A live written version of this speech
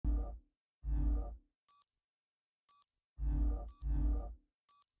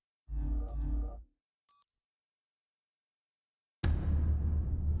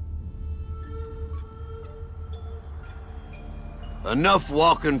Enough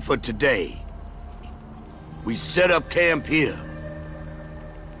walking for today. We set up camp here.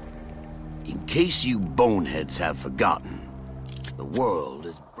 In case you boneheads have forgotten, the world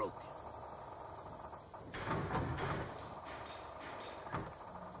is broken.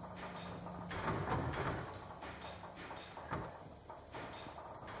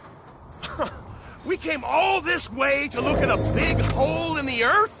 We came all this way to look at a big hole in the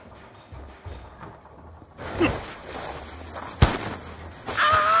earth?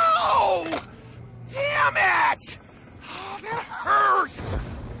 Ow! Damn it! Oh, that hurts!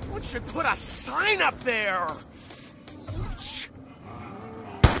 One should put a sign up there! Ouch.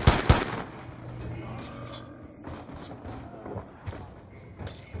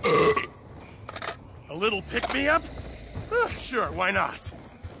 A little pick-me-up? Sure, why not?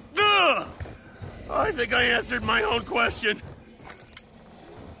 Ugh! I think I answered my own question.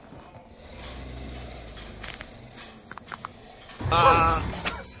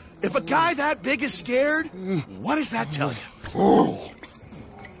 If a guy that big is scared, what does that tell you?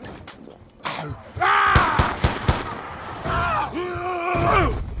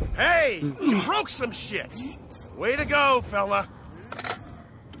 Hey, you broke some shit. Way to go, fella.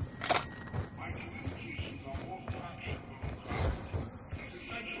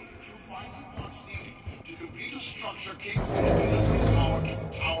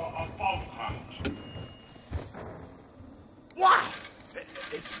 Wow!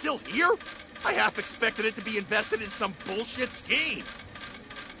 It's still here? I half expected it to be invested in some bullshit scheme.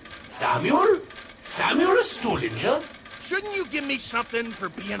 Samuel? Samuel Stollinger? Shouldn't you give me something for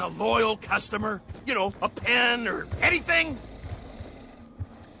being a loyal customer? You know, a pen or anything?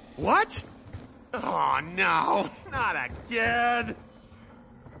 What? Oh, no. Not again.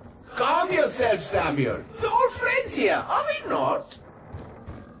 Calm yourself, Samuel. We're all friends here, are we not?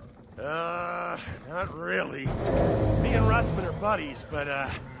 Not really. Me and Russman are buddies, but,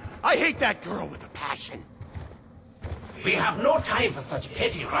 I hate that girl with a passion. We have no time for such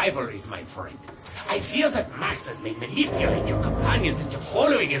petty rivalries, my friend. I fear that Maxis may manipulate your companions into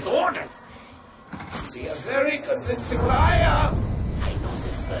following his orders. Be a very convincing liar. I know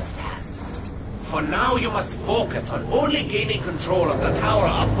this firsthand. For now, you must focus on only gaining control of the tower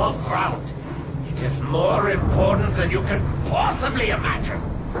above ground. It is more important than you can possibly imagine.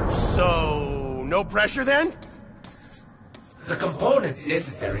 So, no pressure then? The components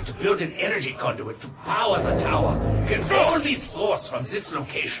necessary to build an energy conduit to power the tower can only be sourced from this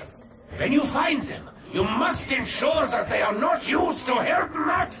location. When you find them, you must ensure that they are not used to help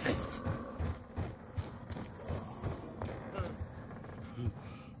Maxis.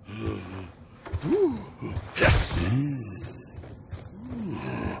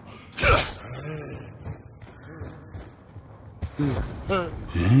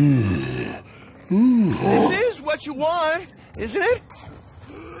 This is what you want, isn't it?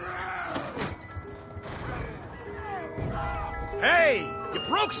 Hey, you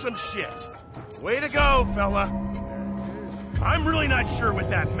broke some shit. Way to go, fella. I'm really not sure what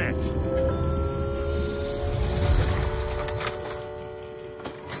that meant.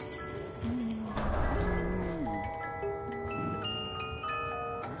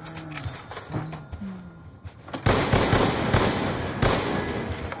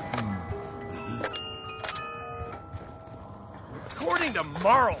 According to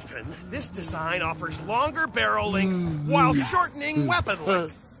Marlton, this design offers longer barrel length while shortening weapon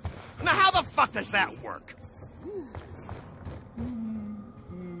length. Now how the fuck does that work?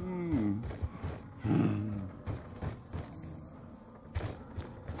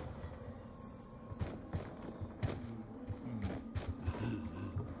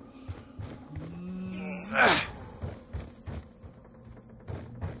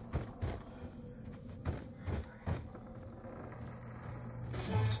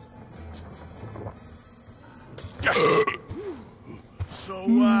 So,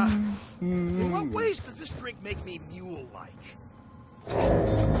 in what ways does this drink make me mule-like?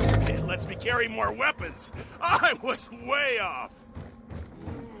 It lets me carry more weapons. I was way off.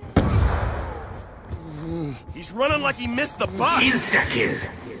 He's running like he missed the bus. Insta-kill.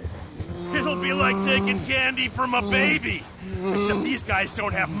 It'll be like taking candy from a baby. Except these guys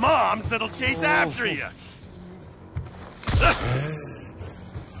don't have moms that'll chase after you.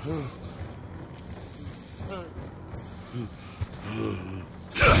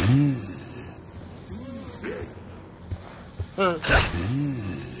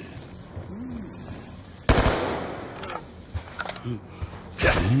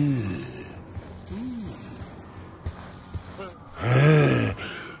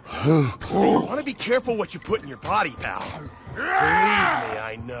 You want to be careful what you put in your body, pal. Believe me,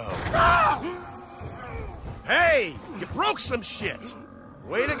 I know. Hey, you broke some shit.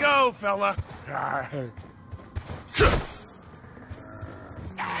 Way to go, fella.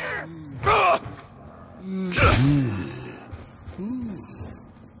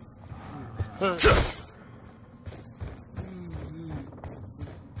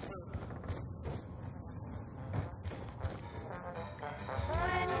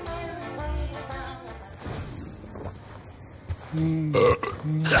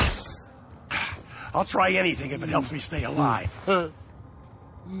 I'll try anything if it helps me stay alive.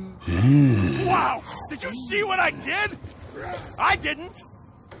 Wow! Did you see what I did? I didn't!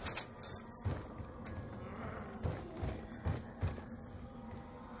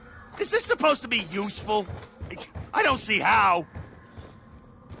 Is this supposed to be useful? I don't see how.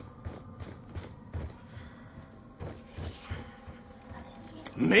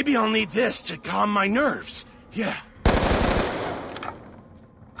 Maybe I'll need this to calm my nerves. Yeah.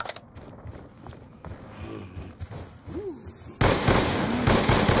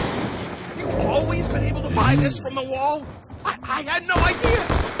 Always been able to buy this from the wall? I had no idea!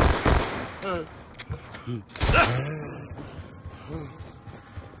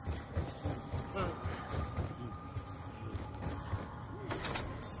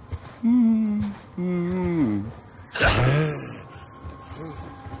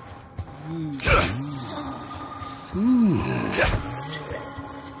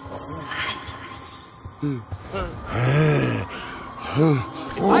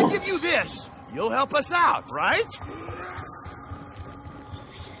 If I give you this, you'll help us out, right?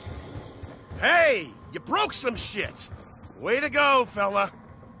 Hey, you broke some shit. Way to go, fella.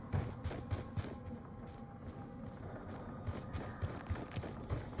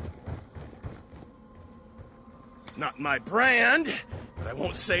 Not my brand, but I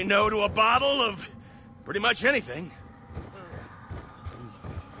won't say no to a bottle of pretty much anything.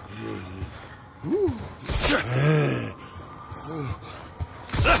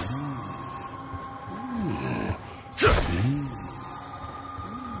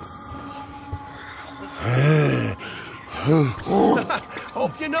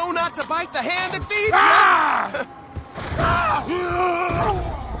 Hope you know not to bite the hand that feeds you.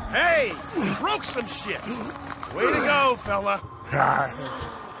 Hey, you broke some shit. Way to go, fella.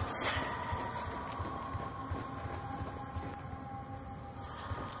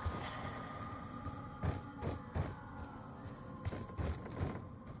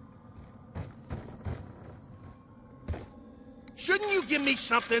 Shouldn't you give me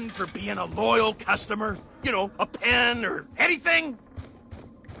something for being a loyal customer? You know, a pen or anything?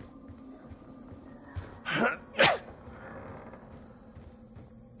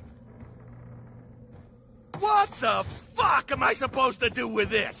 What the fuck am I supposed to do with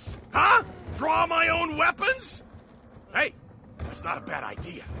this? Huh? Draw my own weapons? Hey, that's not a bad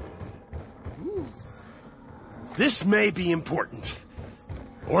idea. Ooh. This may be important.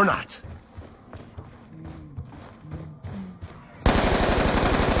 Or not.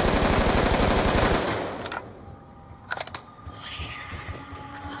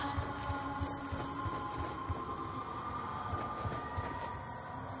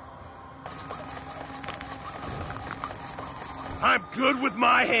 I'm good with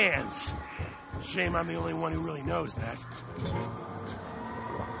my hands. Shame I'm the only one who really knows that.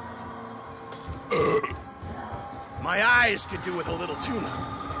 My eyes could do with a little tuna.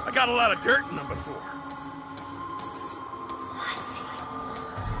 I got a lot of dirt in them before.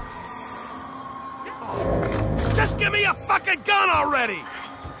 Oh, just give me a fucking gun already!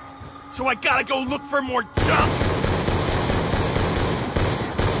 So I gotta go look for more junk?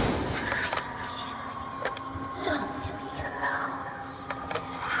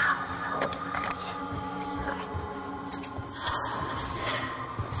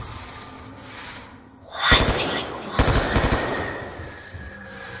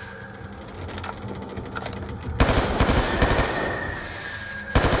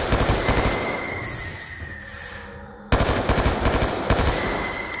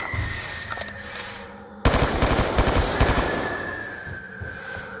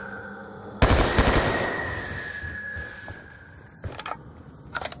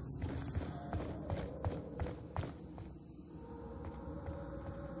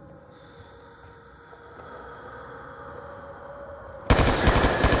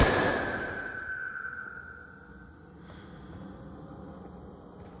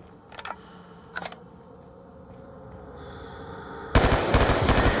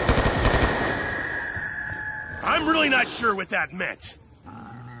 I'm really not sure what that meant.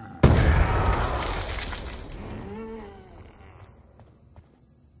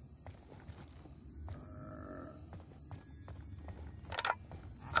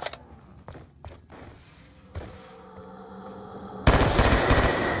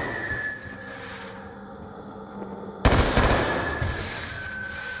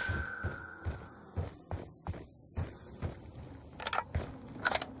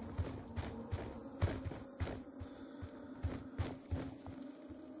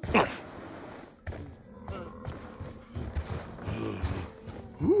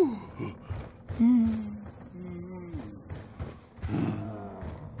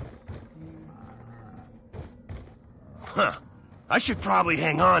 Huh. I should probably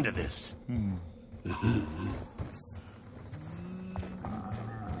hang on to this.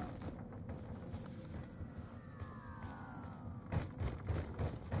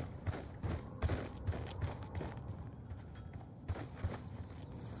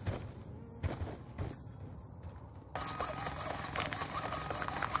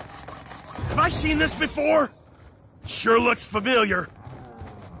 Have I seen this before? Sure looks familiar.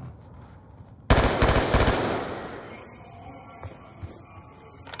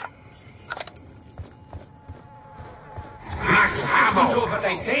 Do what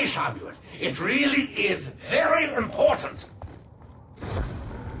I say, Samuel. It really is very important.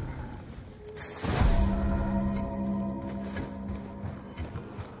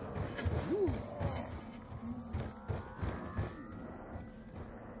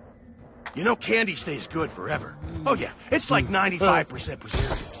 You know, candy stays good forever. Oh yeah, it's like 95%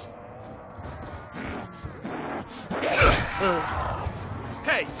 preservatives.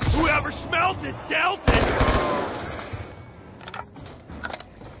 Hey, whoever smelled it dealt it!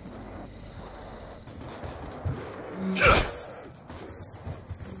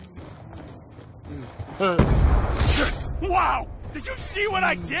 Wow! Did you see what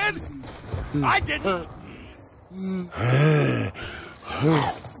I did? I didn't!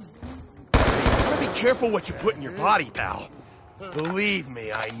 Gotta be careful what you put in your body, pal. Believe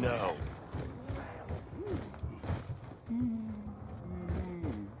me, I know.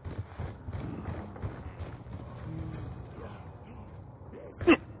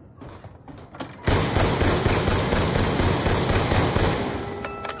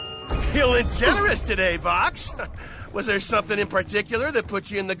 Feeling generous today, Box. Was there something in particular that put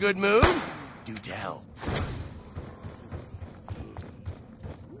you in the good mood? Do tell.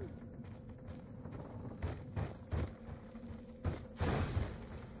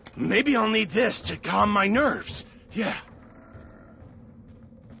 Maybe I'll need this to calm my nerves. Yeah.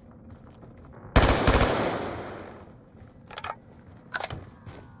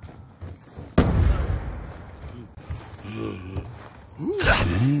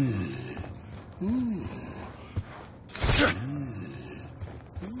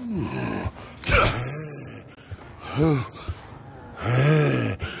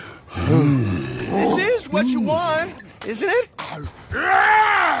 This is what you want, isn't it?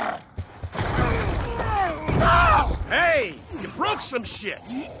 Hey, you broke some shit.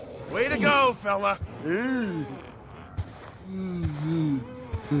 Way to go, fella.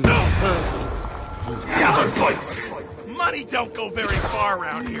 Double points! Money don't go very far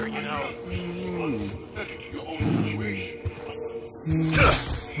around here, you know.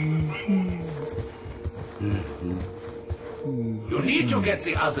 You need to get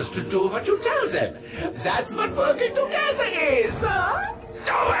the others to do what you tell them. That's what working together is, huh?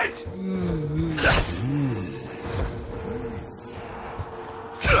 Do it!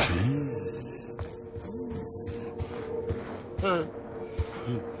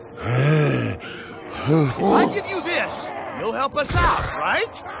 I give you this. You'll help us out,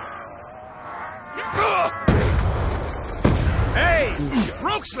 right? Hey, you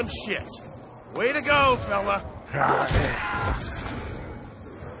broke some shit. Way to go, fella.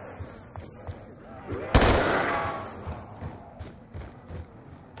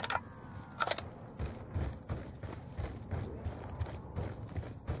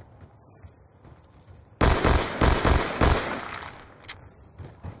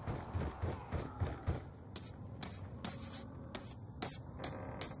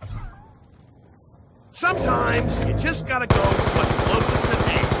 Sometimes you just gotta go with what's closest to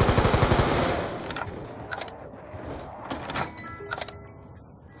me.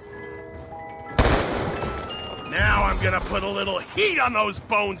 Now I'm gonna put a little heat on those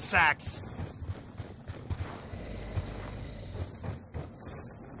bone sacks.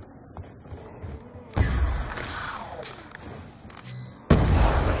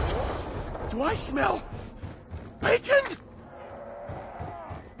 Do I smell bacon?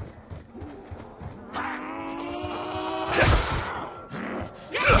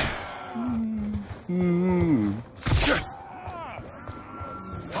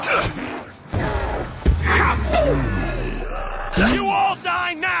 You all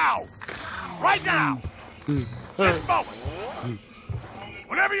die now! Right now! This moment!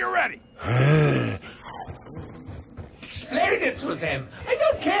 Whenever you're ready! Explain it to them. I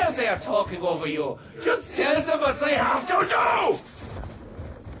don't care if they are talking over you. Just tell them what they have to do!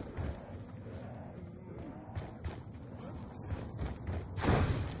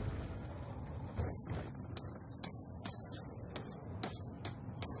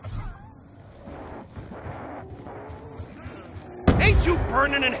 Aren't you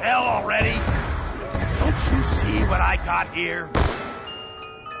burning in hell already? Don't you see what I got here?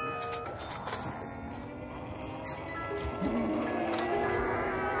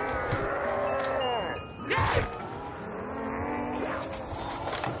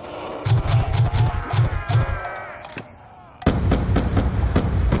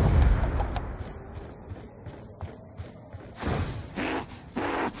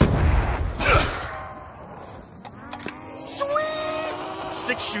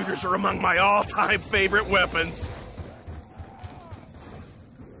 Six-shooters are among my all-time favorite weapons.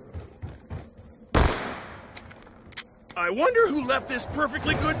 I wonder who left this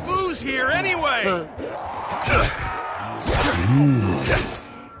perfectly good booze here anyway?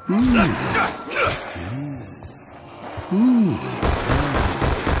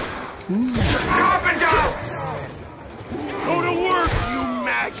 Carpenter! Go to work, you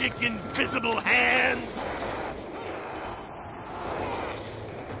magic invisible hands!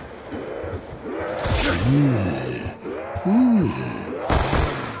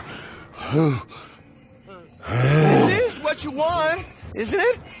 This is what you want, isn't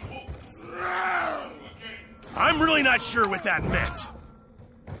it? I'm really not sure what that meant.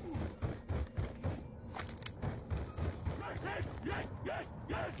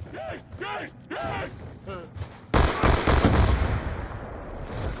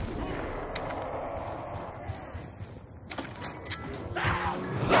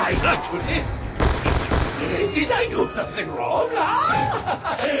 Did I do something wrong?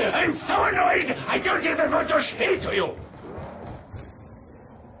 Huh? I'm so annoyed! I don't even want to speak to you!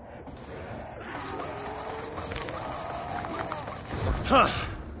 Huh.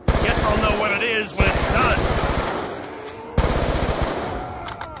 Guess I'll know what it is when it's done.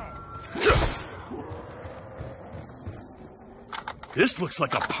 This looks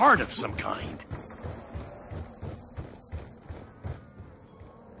like a part of some kind.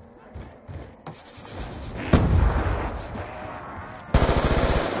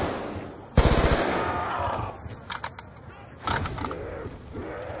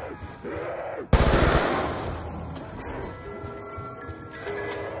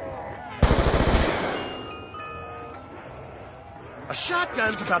 A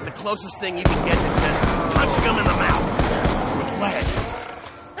shotgun's about the closest thing you can get to just punching them in the mouth with lead.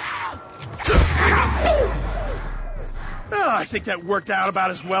 Oh, I think that worked out about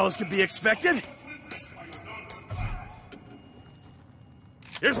as well as could be expected.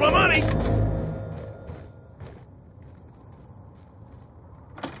 Here's my money.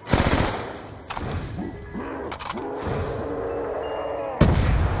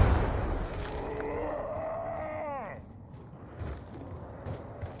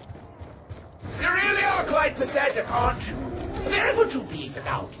 Quite pathetic, aren't you? Where would you be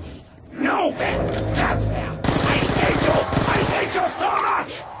without me? Nowhere! That's where! I hate you! I hate you so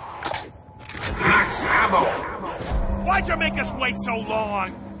much! Max ammo! Why'd you make us wait so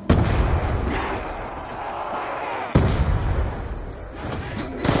long?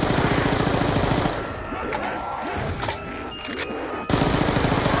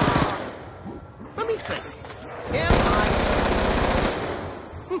 Let me think. Am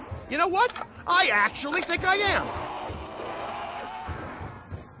I... You know what? I actually think I am.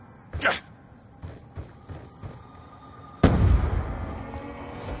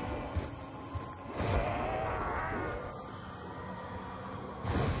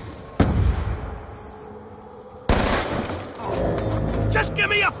 Just give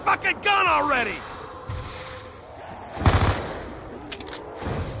me a fucking gun already!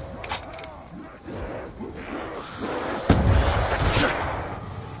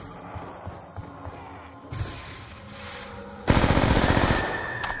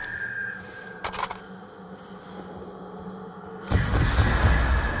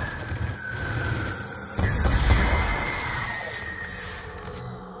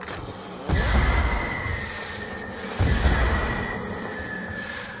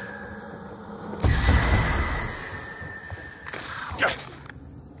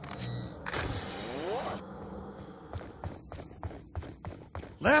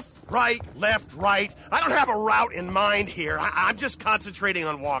 Left, right. I don't have a route in mind here. I'm just concentrating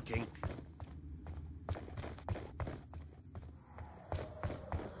on walking.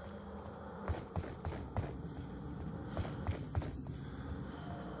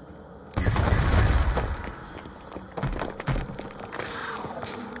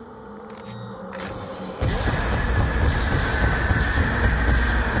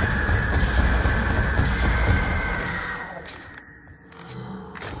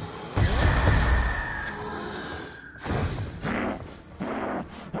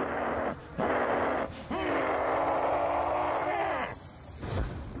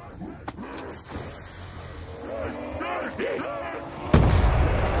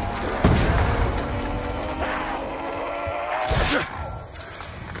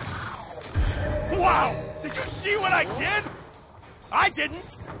 I did! I didn't!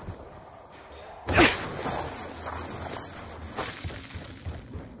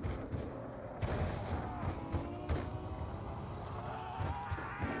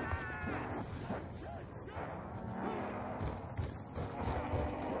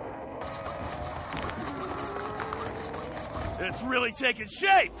 It's really taking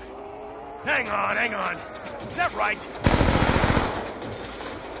shape! Hang on, hang on. Is that right?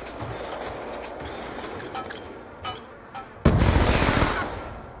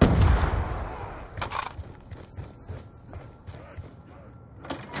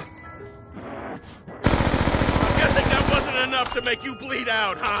 I'm guessing that wasn't enough to make you bleed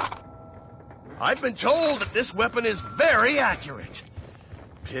out, huh? I've been told that this weapon is very accurate.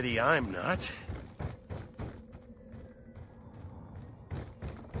 Pity I'm not.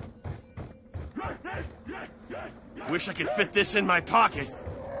 Wish I could fit this in my pocket.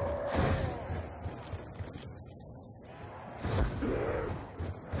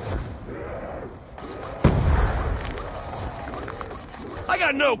 I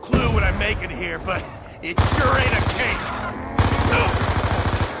got no clue what I'm making here, but it sure ain't a cake.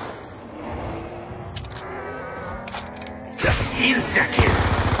 Insta-kill.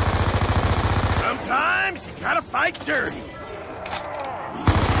 Sometimes you gotta fight dirty.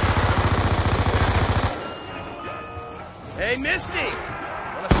 Hey, Misty!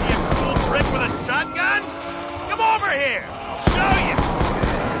 Wanna see a cool trick with a shotgun? Come over here! I'll show you!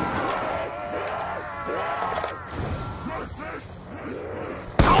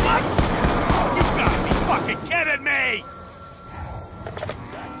 How much? You gotta be fucking kidding me!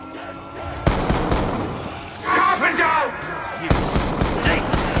 Carpenter! You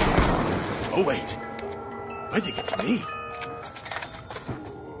stinks! Oh, wait. I think it's me.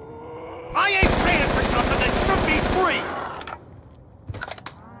 I ain't paying for something that should be free!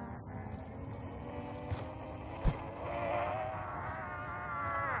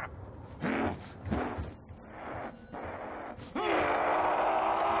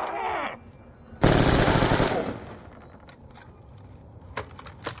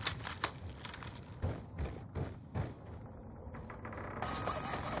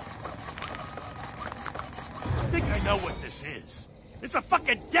 I think I know what this is. It's a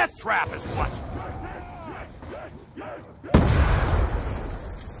fucking death trap is what!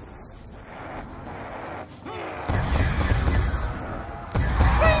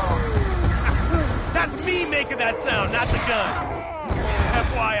 That's me making that sound, not the gun.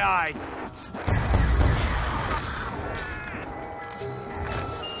 FYI.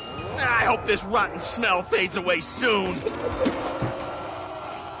 I hope this rotten smell fades away soon. You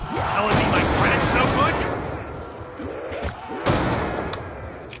telling me my credit's no good?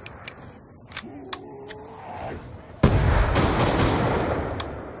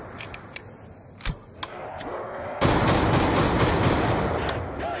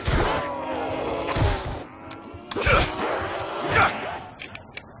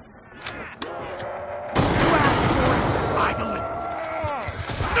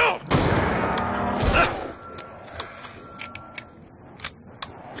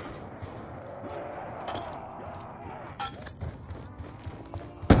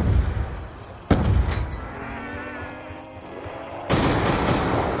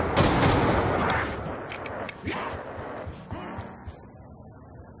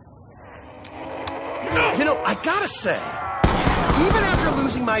 You know, I gotta say, even after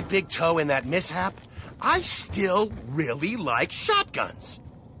losing my big toe in that mishap, I still really like shotguns.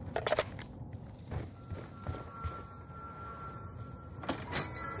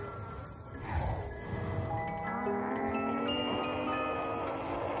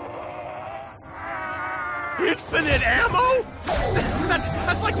 Infinite ammo?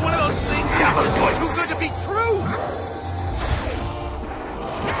 That's like one of those things that's too good to be true.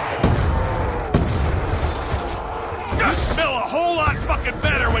 You smell a whole lot fucking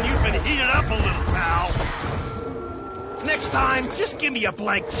better when you've been heated up a little, pal. Next time, just give me a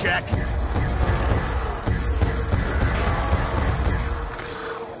blank check.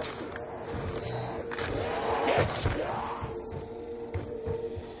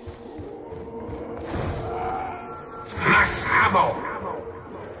 Max ammo!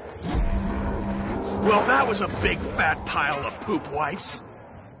 Well, that was a big fat pile of poop wipes.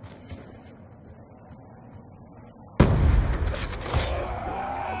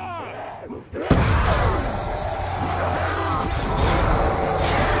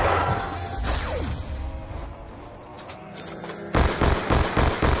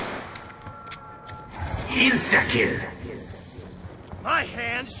 Insta-kill! My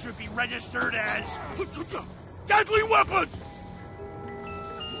hands should be registered as deadly weapons!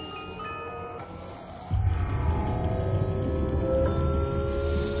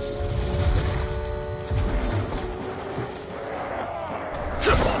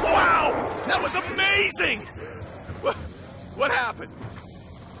 was amazing! What happened?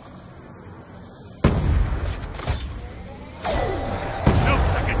 No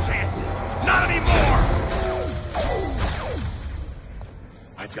second chances! Not anymore!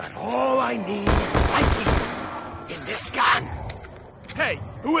 I've got all I need right here in this gun! Hey,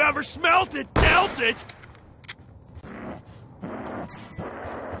 whoever smelt it, dealt it!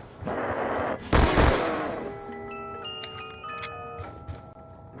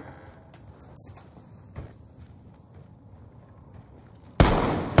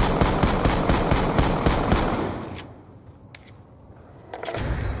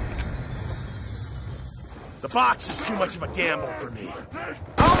 The box is too much of a gamble for me.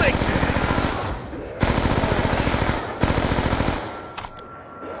 I'll make this.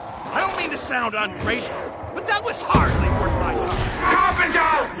 I don't mean to sound ungrateful, but that was hardly worth my time.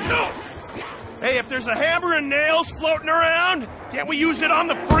 Carpenter! No! Hey, if there's a hammer and nails floating around, can't we use it on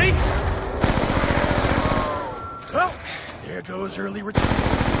the freaks? Well, there goes early retirement.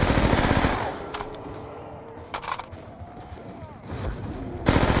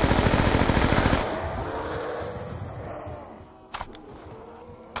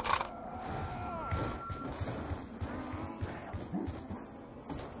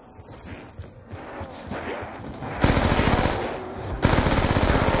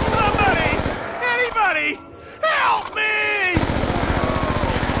 Help me!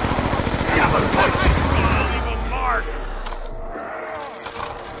 Double points! Leave a mark!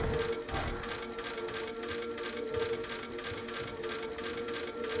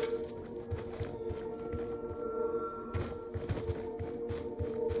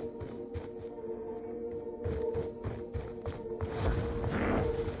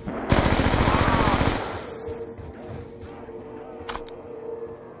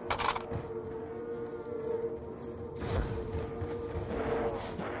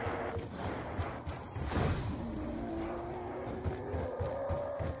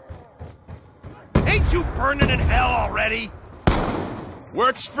 Ain't you burning in hell already?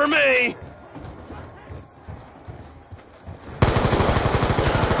 Works for me.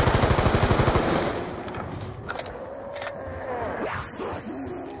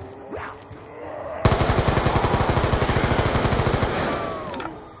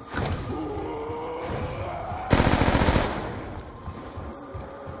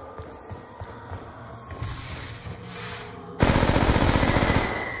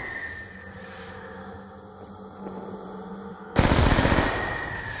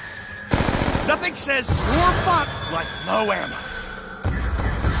 Nothing says your butt like low ammo.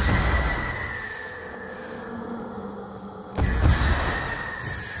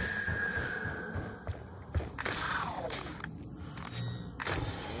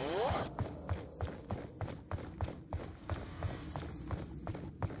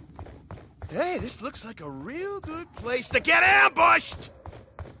 Hey, this looks like a real good place to get ambushed!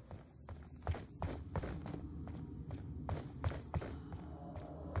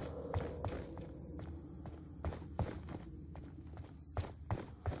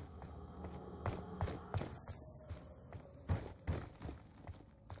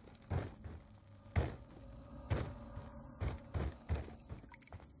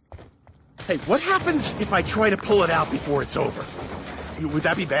 Hey, what happens if I try to pull it out before it's over? Would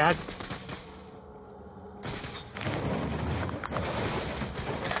that be bad?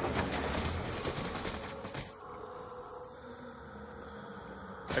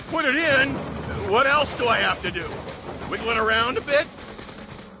 I put it in. What else do I have to do? Wiggle it around a bit?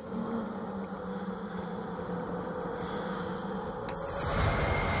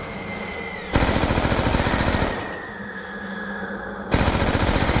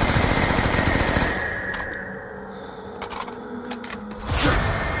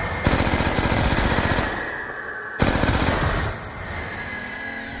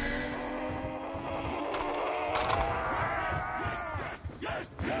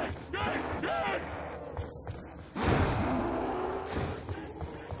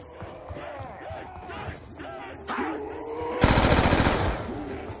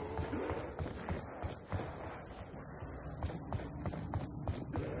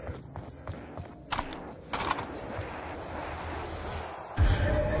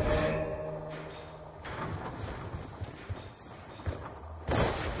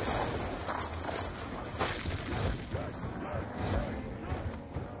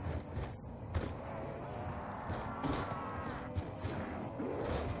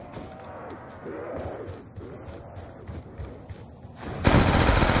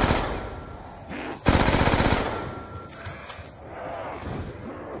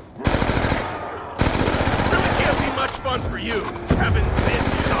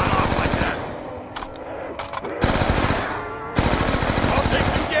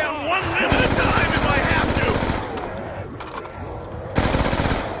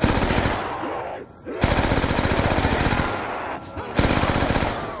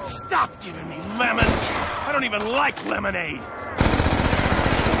 Stop giving me lemons! I don't even like lemonade!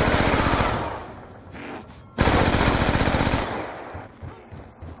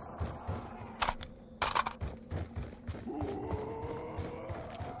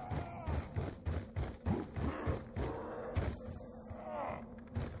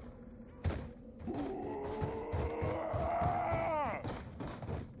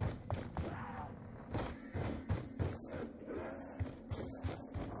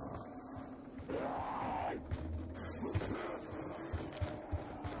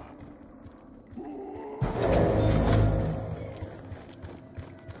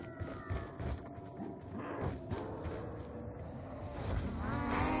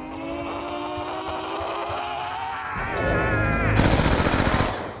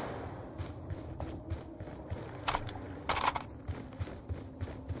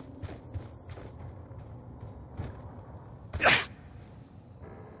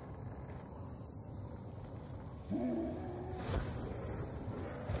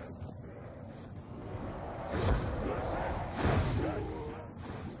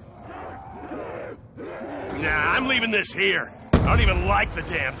 Nah, I'm leaving this here. I don't even like the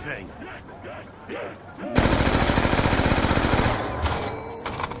damn thing. How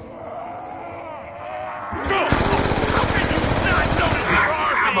can you not notice your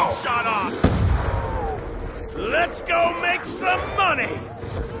arm being shot off? Let's go make some money!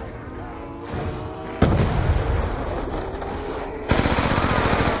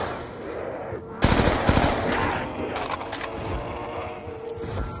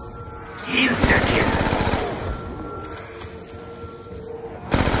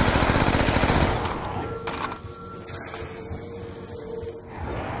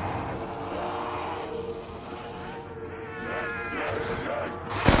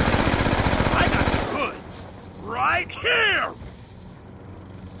 Right here!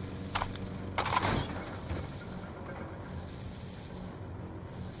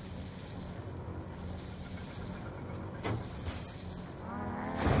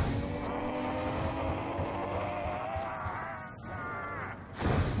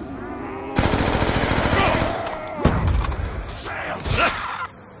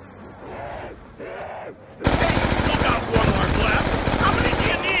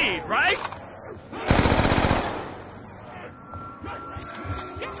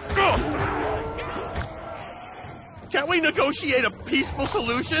 Can't we negotiate a peaceful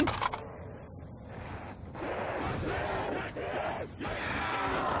solution?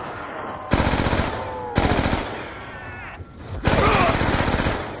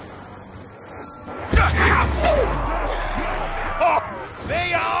 Oh,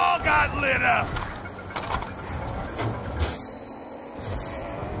 they all got lit up!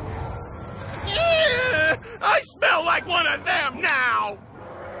 Yeah, I smell like one of them now!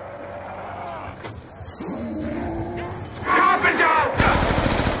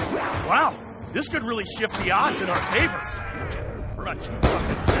 Wow, this could really shift the odds in our favor. For a 2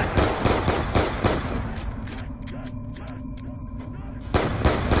 fucking seconds.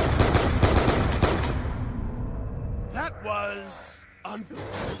 That was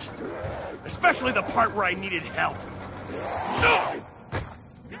unfortunate. Especially the part where I needed help. No!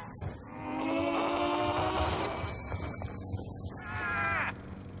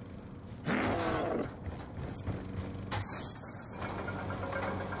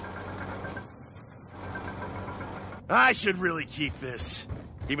 I should really keep this,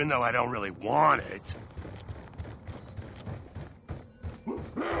 even though I don't really want it.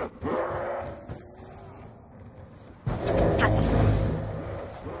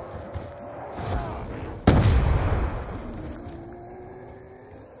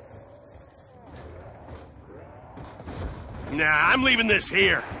 Nah, I'm leaving this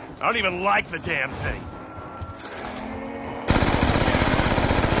here. I don't even like the damn thing.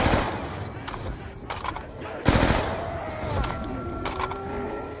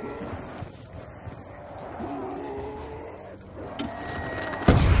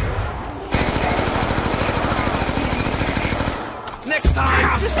 Next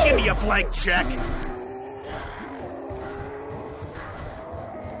time, just give me a blank check.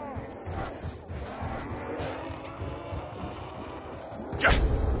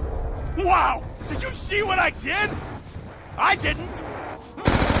 Wow! Did you see what I did? I didn't.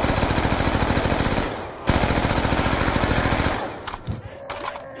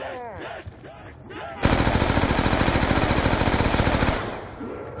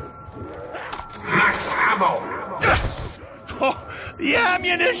 Max ammo! Oh, the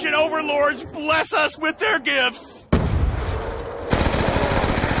ammunition overlords bless us with their gifts!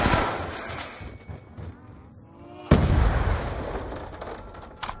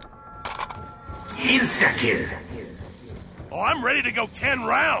 Insta-kill. Oh, I'm ready to go 10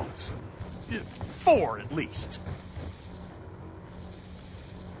 rounds. 4, at least.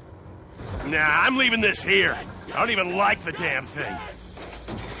 Nah, I'm leaving this here. I don't even like the damn thing.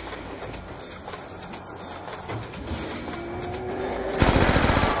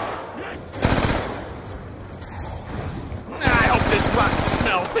 I hope this rotten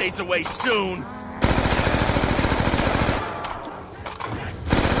smell fades away soon.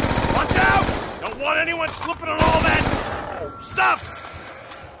 Watch out! Don't want anyone slipping on all that stuff!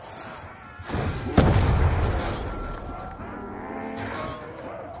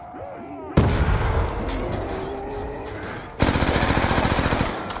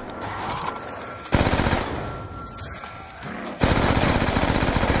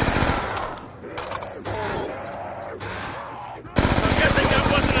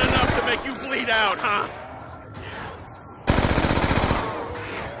 Out, huh?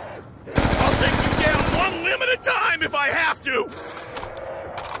 I'll take you down one limb at a time if I have to!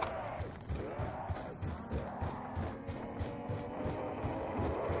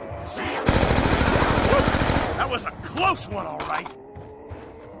 That was a close one, all right.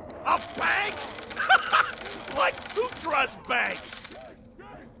 A bank? Like, who trusts banks?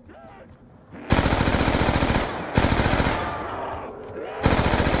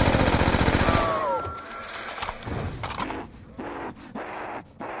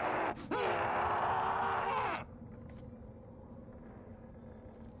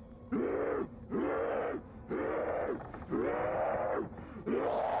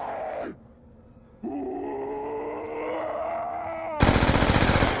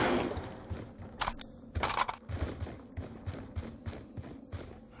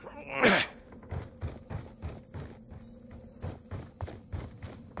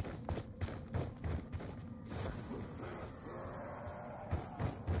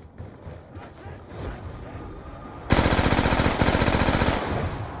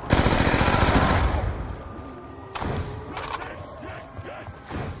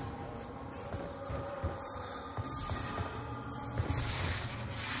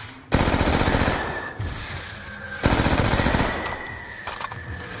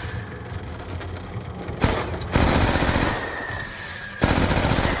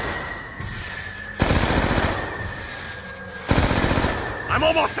 I'm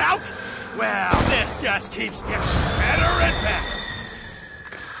almost out? Well, this just keeps getting better and better.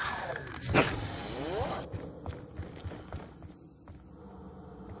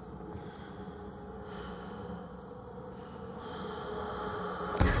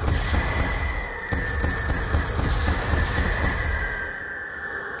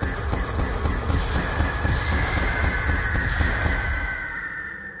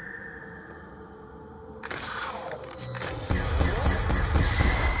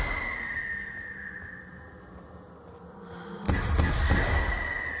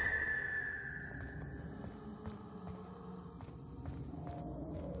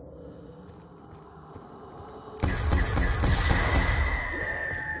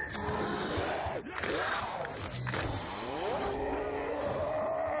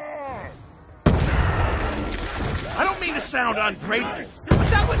 Sound ungrateful, but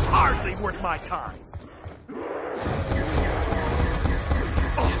that was hardly worth my time.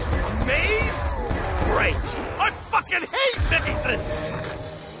 Oh, a maze? Great! I fucking hate things!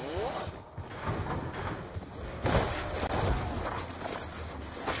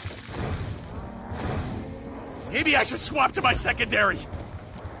 Maybe I should swap to my secondary.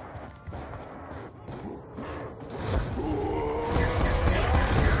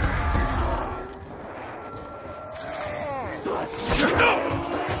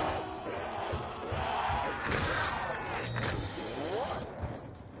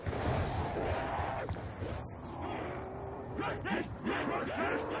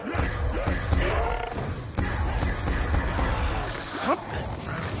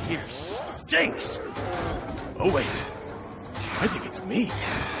 Stinks! Oh wait, I think it's me.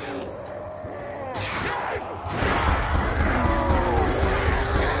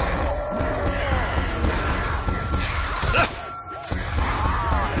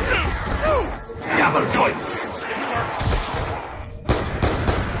 Double points!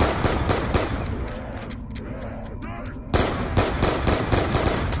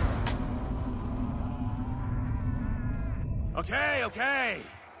 Okay.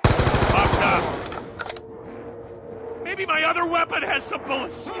 Fucked up. Maybe my other weapon has some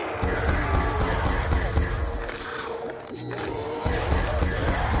bullets.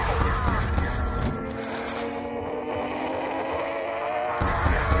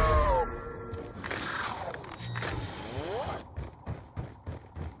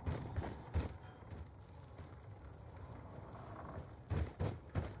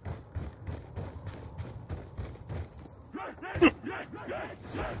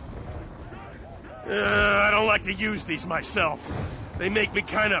 I don't like to use these myself. They make me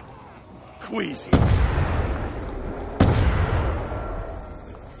kind of queasy.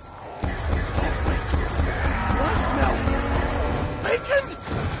 What smell? Bacon?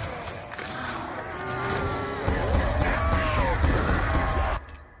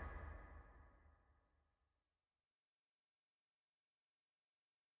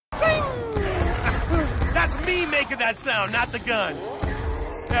 That's me making that sound, not the gun.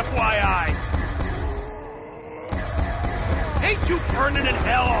 FYI. Ain't you burning in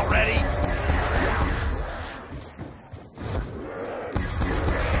hell already?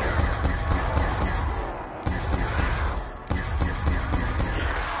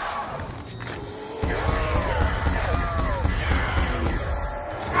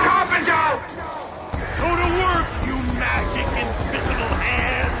 Carpenter! Go to work, you magic invisible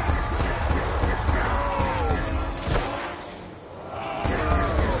hands!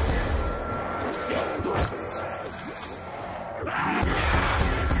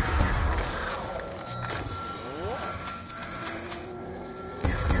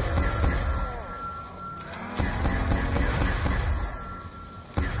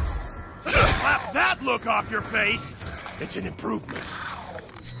 Slap that look off your face! It's an improvement.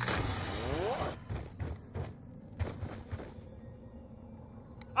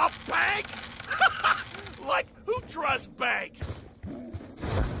 A bank? Like, who trusts banks?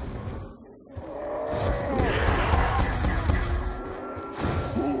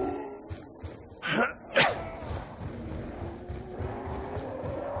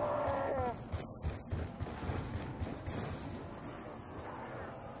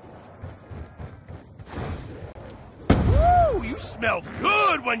 Woo, you smell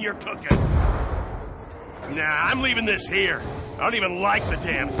good when you're cooking. Nah, I'm leaving this here. I don't even like the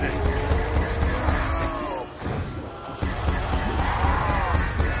damn thing.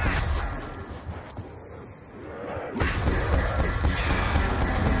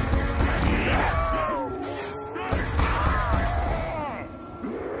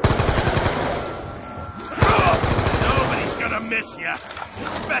 Nobody's gonna miss ya,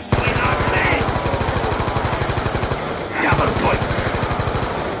 especially not me. Double points.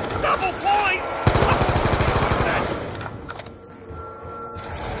 Double points.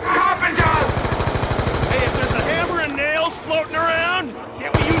 Hey, if there's a hammer and nails floating around,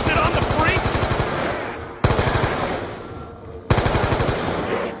 can't we use it on the freaks?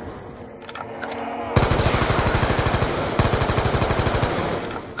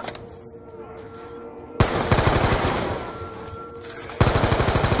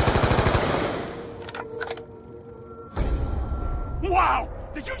 Wow!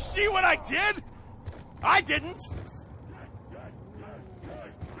 Did you see what I did? I didn't!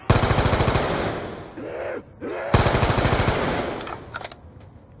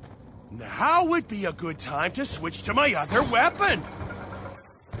 Now would be a good time to switch to my other weapon.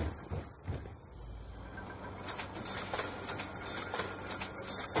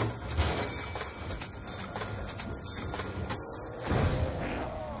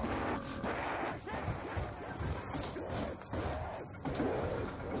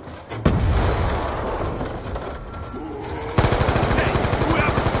 Hey,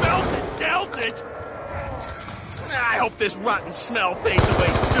 whoever smelled it, dealt it. I hope this rotten smell fades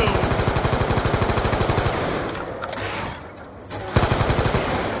away soon.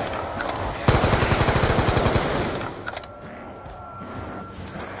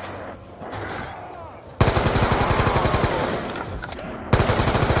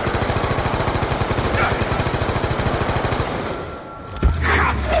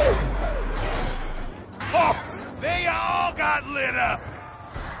 Oh, they all got lit up.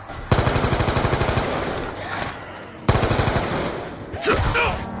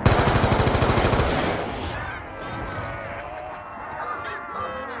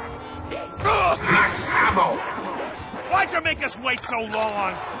 Max ammo! Why'd you make us wait so long?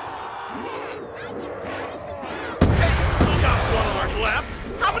 Still got one arm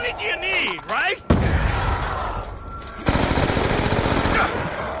left. How many do you need, right?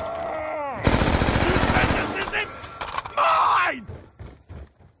 This isn't mine!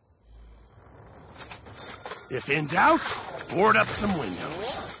 If in doubt, board up some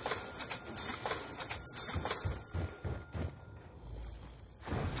windows.